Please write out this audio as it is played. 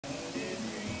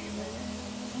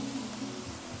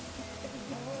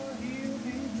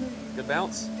Good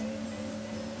bounce. All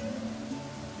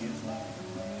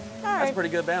right. That's a pretty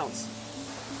good bounce.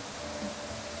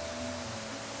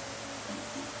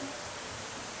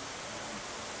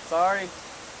 Sorry.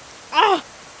 Ah!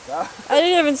 I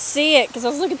didn't even see it because I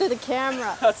was looking through the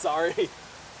camera. Sorry.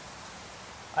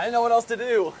 I didn't know what else to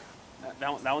do.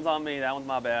 That one's on me. That one's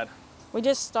my bad. We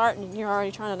just started and you're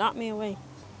already trying to knock me away.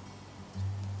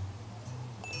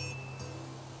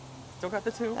 Still got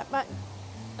the 2. That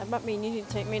might mean you need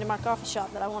to take me to my coffee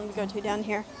shop that I wanted to go to down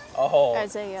here. Oh.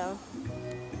 As a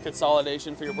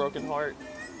Consolidation for your broken heart.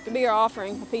 could be your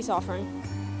offering, a peace offering.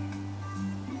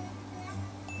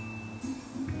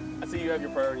 I see you have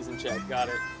your priorities in check. Got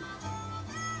it.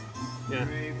 Yeah,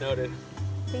 noted.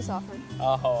 Peace offering.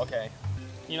 Oh, okay.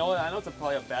 You know what? I know it's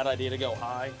probably a bad idea to go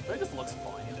high, but it just looks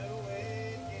fun.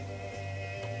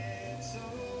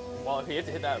 Well, if you have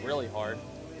to hit that really hard.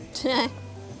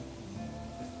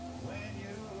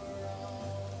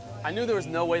 I knew there was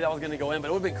no way that was going to go in, but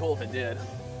it would have been cool if it did.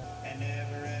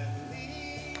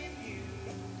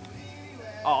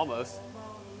 Oh, almost.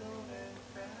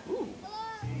 Ooh.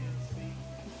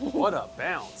 What a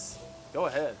bounce. Go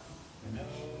ahead.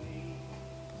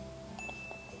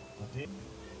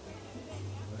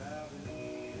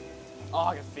 Oh,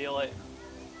 I can feel it.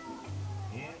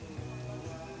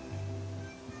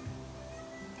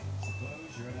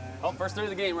 Oh, first 3 of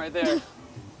the game right there.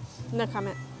 No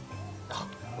comment. Oh,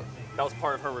 that was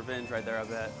part of her revenge right there, I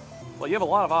bet. Well, you have a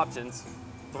lot of options.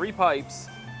 3 pipes.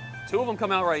 2 of them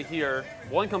come out right here.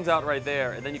 1 comes out right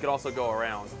there, and then you could also go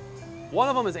around. 1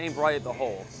 of them is aimed right at the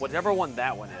hole, whichever one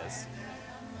that one is.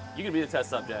 You can be the test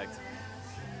subject.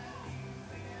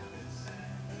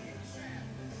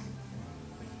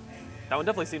 That one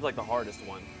definitely seems like the hardest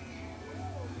one.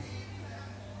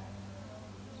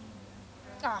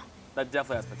 Ah. That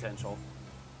definitely has potential.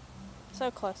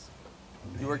 So close.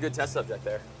 You were a good test subject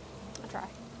there. I try.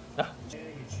 That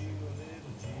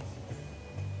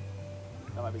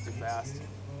might be too fast.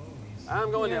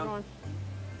 I'm going down. Going.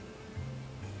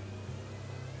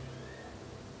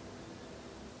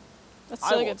 That's I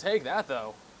so will good. take that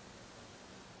though.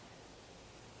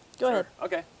 Go ahead.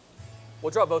 Okay.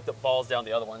 We'll drop both the balls down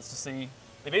the other ones to see.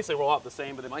 They basically roll out the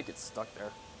same, but they might get stuck there.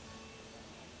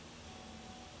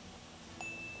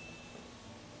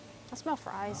 I smell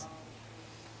fries.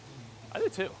 I do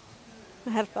too. I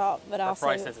had thought, but I'll That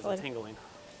fry save sense it is for later. tingling.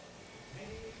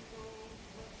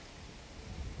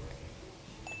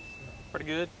 Pretty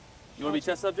good. You want to be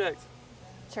test subject?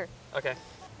 Sure. Okay.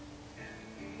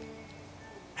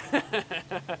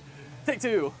 Take 2.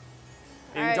 You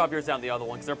can right. drop yours down the other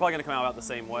one because they're probably going to come out about the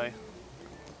same way.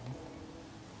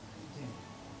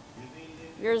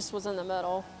 Yours was in the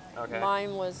middle. Okay.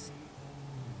 Mine was.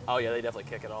 Oh yeah, they definitely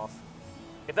kick it off.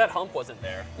 If that hump wasn't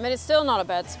there. I mean, it's still not a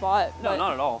bad spot. No, but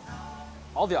not at all.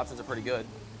 All the options are pretty good.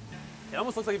 It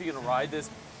almost looks like if you're going to ride this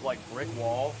like brick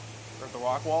wall or the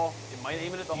rock wall, it might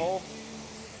aim it at the hole.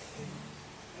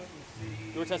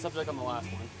 You were test subject on the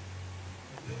last one.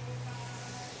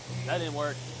 That didn't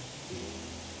work.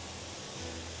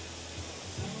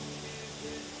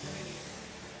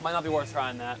 Might not be worth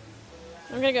trying that.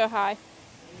 I'm gonna go high.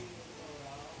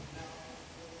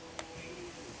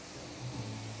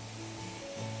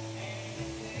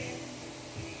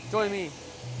 Join me.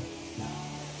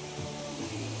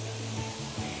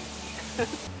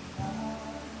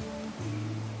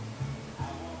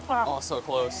 Oh, so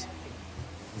close.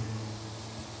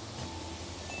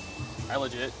 I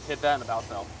legit hit that and about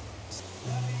fell.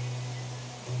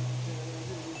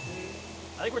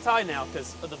 I think we're tied now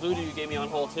because of the voodoo you gave me on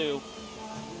hole 2.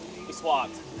 We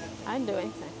swapped. I didn't do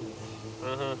anything.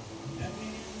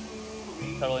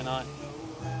 Totally not.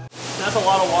 That's a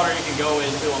lot of water you can go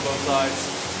into on both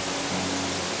sides.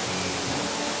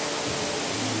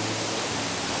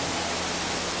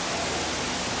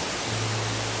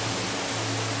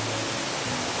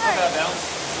 Not bad bounce.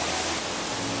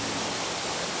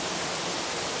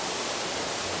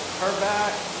 Her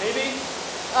back, maybe?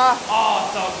 Oh,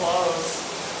 so close.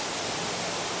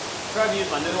 Tried to use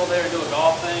my noodle there to do a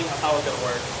golf thing. How was it gonna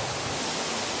work?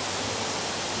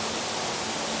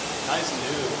 Nice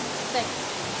noodle. Thanks.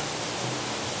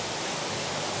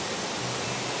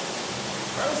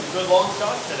 That was some good long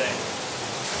shots today.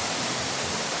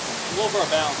 A little for a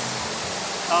bounce.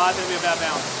 Oh, that's gonna be a bad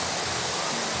bounce.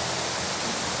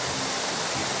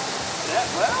 Yeah,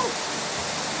 well.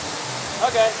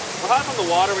 Okay, we're high from the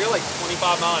water. We got like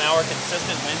 25-mile-an-hour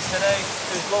consistent winds today.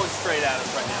 It's blowing straight at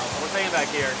us right now. So we're staying back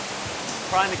here,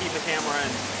 trying to keep the camera and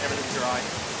everything dry.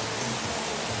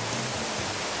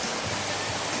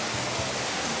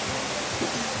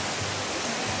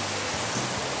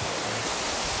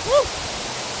 Woo!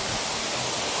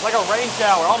 It's like a rain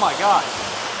shower. Oh my gosh.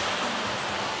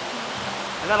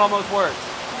 And that almost worked.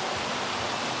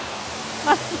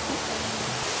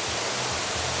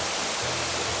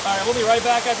 All right, we'll be right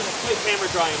back after this quick camera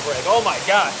drying break. Oh my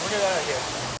gosh, we're getting out of here.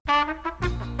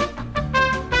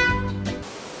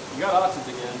 You got options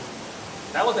again.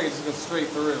 That looks like it just goes straight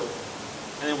through.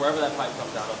 And then wherever that pipe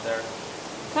comes out up there.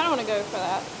 Kind of want to go for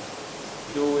that.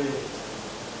 Do it.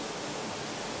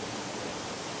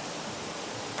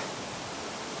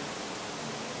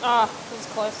 Ah, that was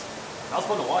close. That was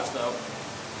fun to watch though.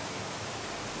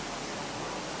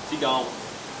 She gone.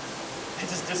 It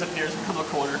just disappears around the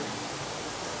corner.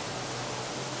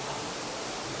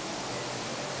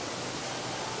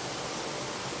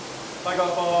 Bye,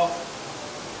 golf ball.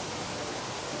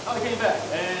 Oh, it came back.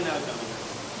 And now it's coming.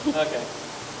 Okay.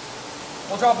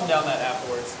 We'll drop them down that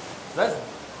afterwards. That's,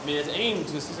 I mean, it's aimed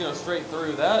just, you know, straight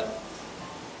through.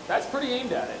 That's pretty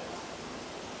aimed at it.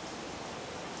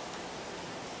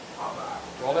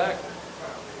 Roll back.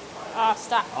 Ah,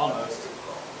 stop. Almost.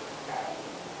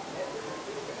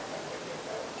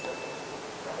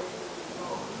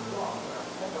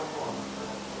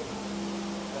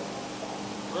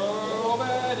 Roll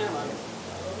back. Never mind.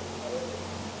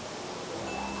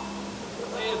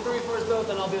 And 3 first boat,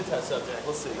 then I'll be a test subject.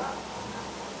 Let's see.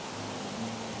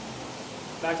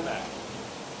 Back to back.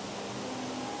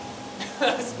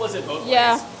 Splits it both ways.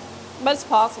 Yeah, but it's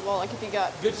possible. Like if you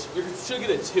got. Good. You should get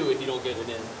a 2 if you don't get it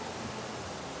in.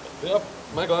 Yep.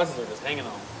 My glasses are just hanging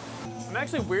on. I'm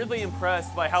actually weirdly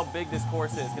impressed by how big this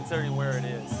course is, considering where it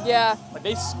is. Yeah. Like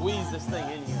they squeezed this thing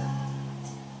in here.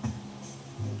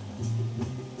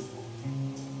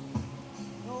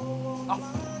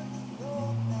 Oh.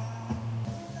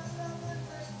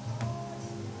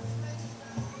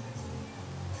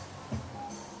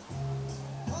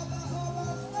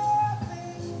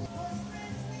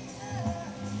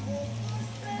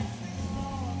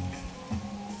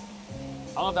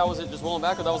 I don't know if that was it just rolling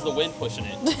back or that was the wind pushing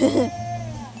it.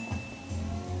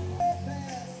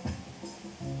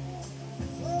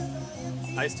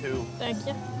 Nice too. Thank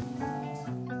you.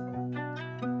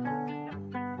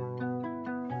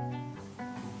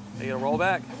 Are you gonna roll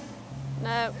back?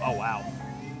 No. Oh wow.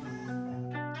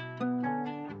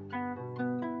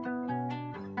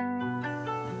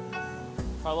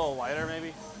 Try a little lighter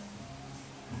maybe?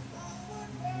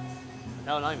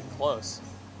 No, not even close.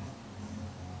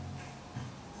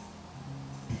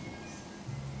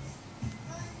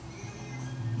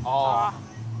 Oh. Ah.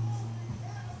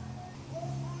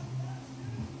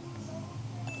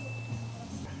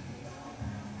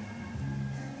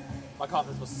 My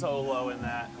confidence was so low in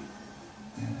that.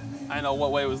 I didn't know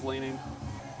what way it was leaning.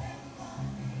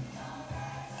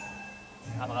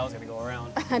 I thought I was gonna go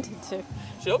around. I did too.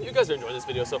 I hope you guys are enjoying this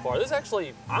video so far. This is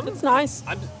actually, It's nice.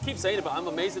 I keep saying it, but I'm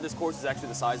amazed that this course is actually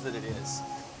the size that it is.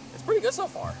 It's pretty good so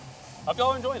far. Hope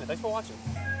y'all are enjoying it. Thanks for watching.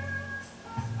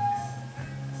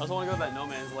 I just want to go to that no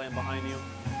man's land behind you.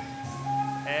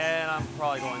 And I'm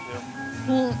probably going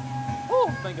to. Oh,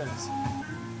 thank goodness. I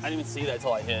didn't even see that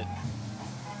until I hit.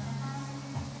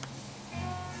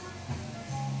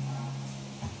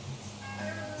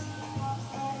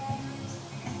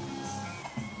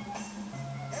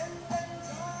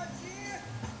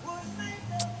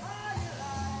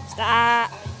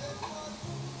 Stop.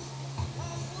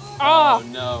 Oh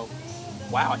no.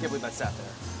 Wow, I can't believe that sat there.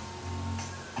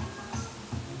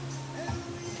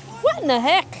 What in the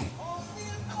heck?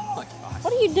 Oh my gosh.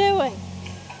 What are you doing?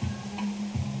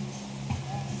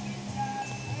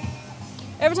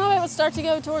 Every time it would start to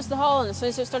go towards the hole and as soon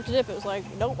as it started to dip, it was like,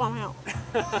 nope, I'm out.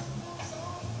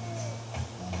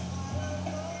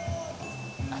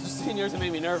 After seeing yours, it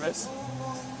made me nervous.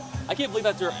 I can't believe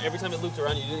after every time it looped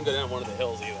around, you didn't go down one of the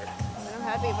hills either. I mean, I'm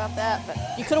happy about that, but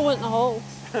you could have went in the hole.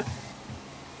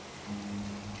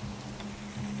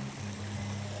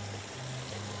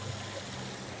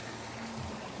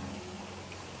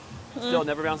 Still,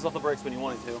 never bounces off the brakes when you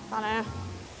want it to. I know.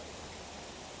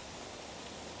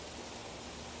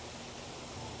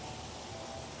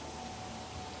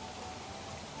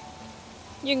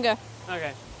 You can go.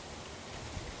 Okay.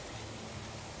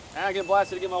 And I get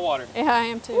blasted to get my water. Yeah, I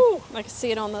am too. Woo. I can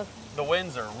see it on the... The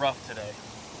winds are rough today.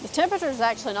 The temperature is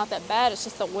actually not that bad. It's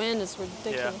just the wind is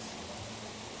ridiculous. Yeah.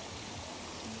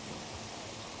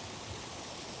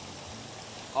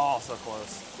 Oh, so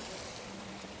close.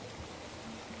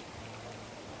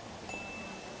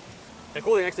 The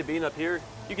cool thing actually being up here,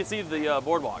 you can see the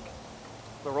boardwalk.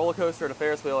 The roller coaster and the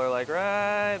Ferris wheel are like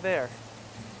right there.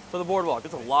 For the boardwalk,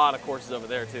 there's a lot of courses over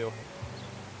there too.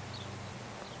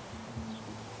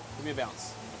 Give me a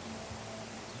bounce.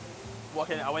 Well,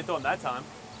 okay, I went through them that time.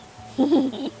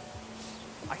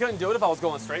 I couldn't do it if I was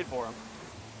going straight for him.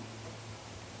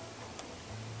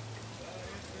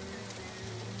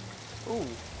 Ooh.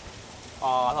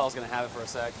 Oh, I thought I was gonna have it for a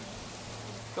sec.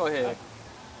 Go ahead.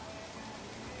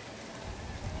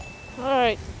 All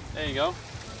right. There you go.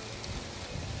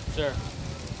 Sure.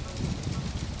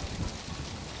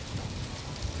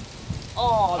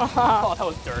 Oh, that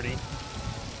was dirty.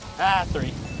 Ah,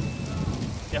 3.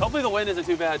 Yeah, hopefully the wind isn't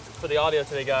too bad for the audio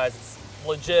today, guys. It's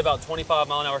legit about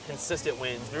 25-mile-an-hour consistent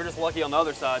winds. We were just lucky on the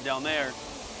other side down there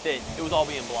that it was all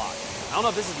being blocked. I don't know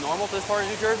if this is normal for this part of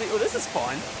New Jersey. Oh, this is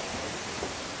fun.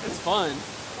 It's fun.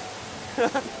 I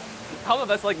don't know if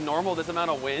that's like normal, this amount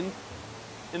of wind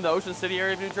in the Ocean City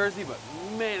area of New Jersey, but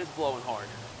man, it's blowing hard.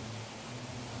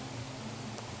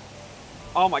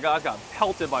 Oh my God, I got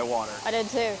pelted by water. I did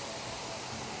too.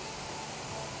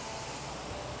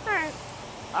 All right.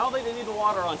 I don't think they need the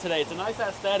water on today. It's a nice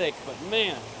aesthetic, but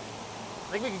man,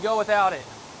 I think we could go without it.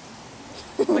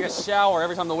 It's like a shower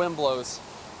every time the wind blows.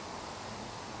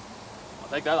 I'll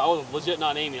take that. I was legit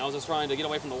not aiming. I was just trying to get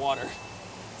away from the water.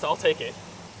 So I'll take it.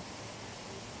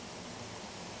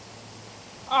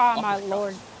 Oh, my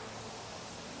Lord.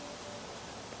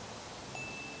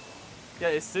 Yeah,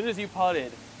 as soon as you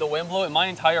putted, the wind blew and my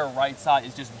entire right side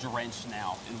is just drenched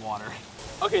now in water.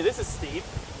 Okay, this is steep.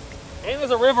 And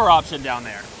there's a river option down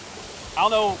there. I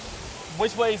don't know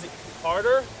which way is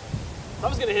harder. I'm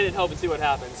just gonna hit it and hope and see what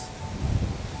happens.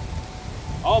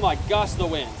 Oh my gosh, the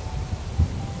wind.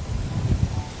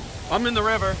 I'm in the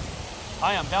river.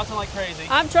 I am bouncing like crazy.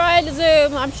 I'm trying to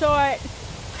zoom. I'm short. I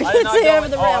did can't not see go over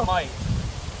in. the Oh, I rail. might.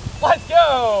 Let's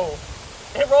go!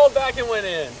 It rolled back and went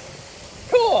in.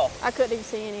 Cool. I couldn't even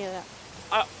see any of that.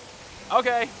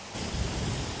 Okay.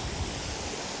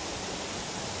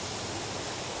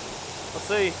 Let's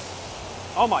see.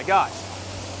 Oh my gosh.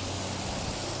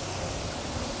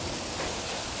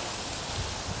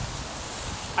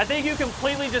 I think you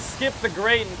completely just skipped the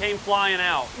grate and came flying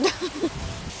out.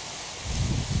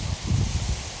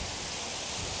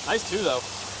 Nice too, though.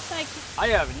 Thank you. I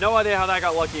have no idea how that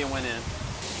got lucky and went in.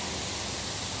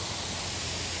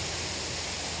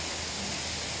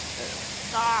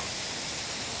 Ah.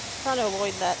 Trying to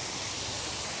avoid that.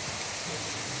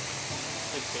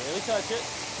 Like barely touch it.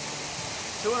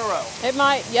 2 in a row. It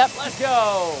might. Yep. Let's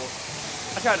go.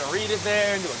 I tried to read it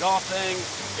there and do a golf thing.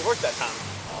 It worked that time.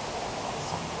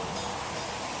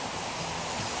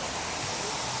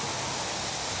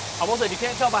 I will say, if you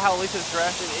can't tell by how Alicia's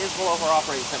dressed, it is below her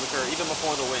operating temperature, even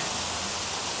before the wind.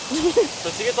 So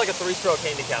she gets like a 3-stroke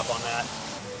handicap on that.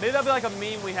 Maybe that'll be like a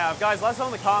meme we have. Guys, let us know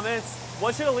in the comments,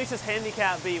 what should Alicia's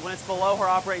handicap be when it's below her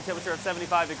operating temperature of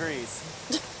 75 degrees?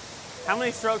 How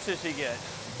many strokes should she get?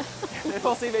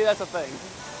 We'll see, maybe that's a thing.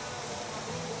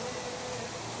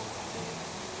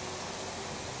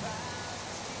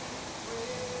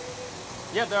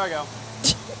 Yep, there I go.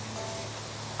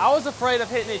 I was afraid of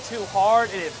hitting it too hard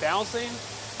and it bouncing.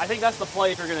 I think that's the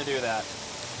play if you're gonna do that.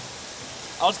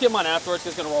 I'll just get mine afterwards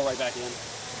because it's gonna roll right back in.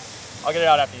 I'll get it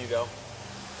out after you go.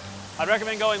 I'd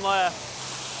recommend going left.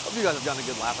 Hope you guys have gotten a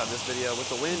good laugh out of this video. With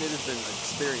the wind, it has been an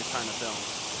experience trying to film.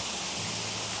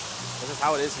 This is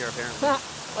how it is here, apparently.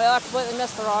 Well, I completely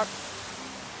missed the rock.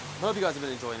 I hope you guys have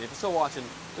been enjoying it. If you're still watching,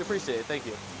 we appreciate it. Thank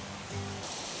you.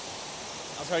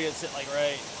 I'll try to get it sit like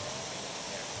right.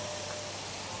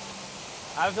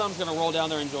 I have a feeling I'm just gonna roll down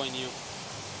there and join you.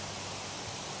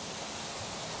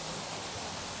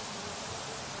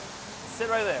 Sit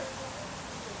right there.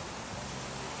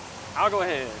 I'll go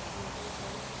ahead.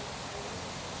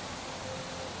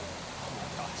 Oh my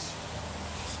gosh.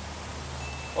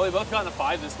 Well, we both got in a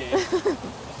 5 this game.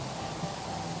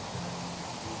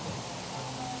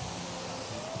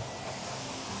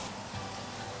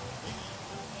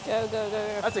 Go, go, go,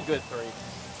 go. That's a good 3.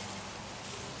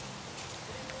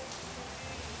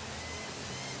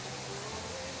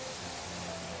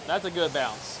 That's a good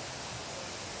bounce.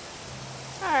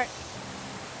 All right.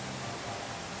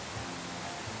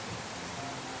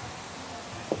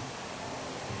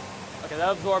 Okay,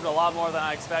 that absorbed a lot more than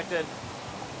I expected.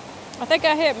 I think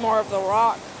I hit more of the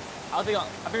rock. I figured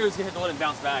it was gonna hit the wood and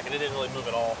bounce back, and it didn't really move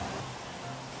at all.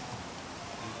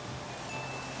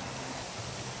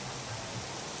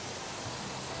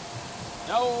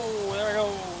 No, there we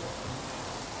go.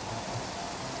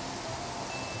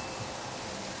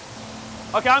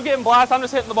 Okay, I'm getting blasted. I'm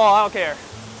just hitting the ball. I don't care.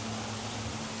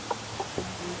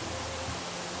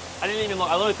 I didn't even look.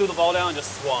 I literally threw the ball down and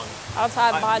just swung. I was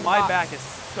hiding behind the My box. back is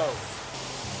soaked.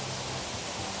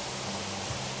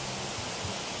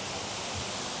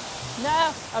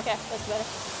 No. Okay, that's better.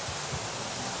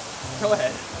 Go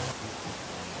ahead.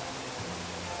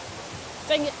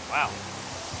 Dang it. Wow.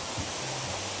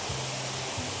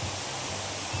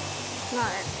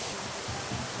 Alright.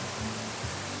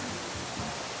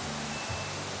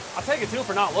 I'll take it too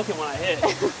for not looking when I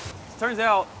hit. Turns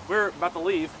out we're about to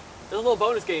leave. There's a little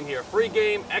bonus game here. Free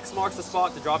game, X marks the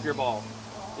spot to drop your ball.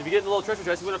 If you get in the little treasure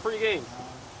chest, you win a free game.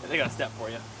 And they got a step for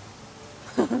you.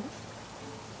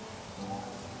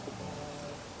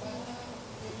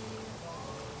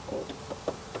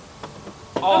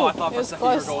 Oh, I thought for a second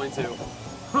you were going to.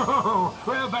 Oh,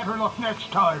 well, better luck next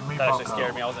time, me That actually bucko.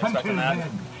 scared me. I wasn't expecting Until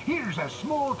that. then, here's a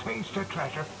small taste of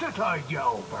treasure to tide you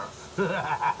over. Sure,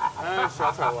 I'll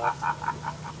try to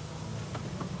laugh.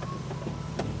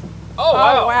 Oh,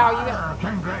 wow. Oh, wow. You got...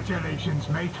 Congratulations,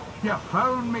 mate. You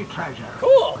found me treasure.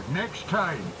 Cool. But next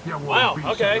time, you won't Wow, be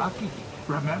okay. so lucky.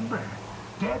 Remember,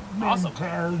 dead men Awesome.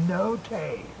 tell no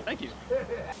tale. Thank you.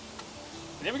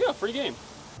 There we go, free game.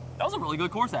 That was a really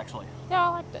good course, actually. Yeah, I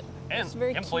liked it. And It's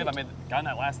very I can't believe I cute. got in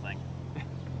that last thing.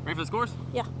 Ready for this course?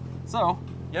 Yeah. So,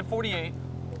 you had 48.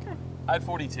 Okay. I had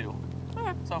 42.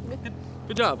 Okay. So,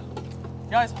 good job.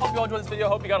 Guys, hope you all enjoyed this video.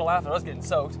 Hope you got a laugh at us getting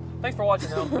soaked. Thanks for watching,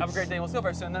 though. Have a great day. We'll see you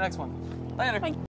very soon in the next one. Later. Bye.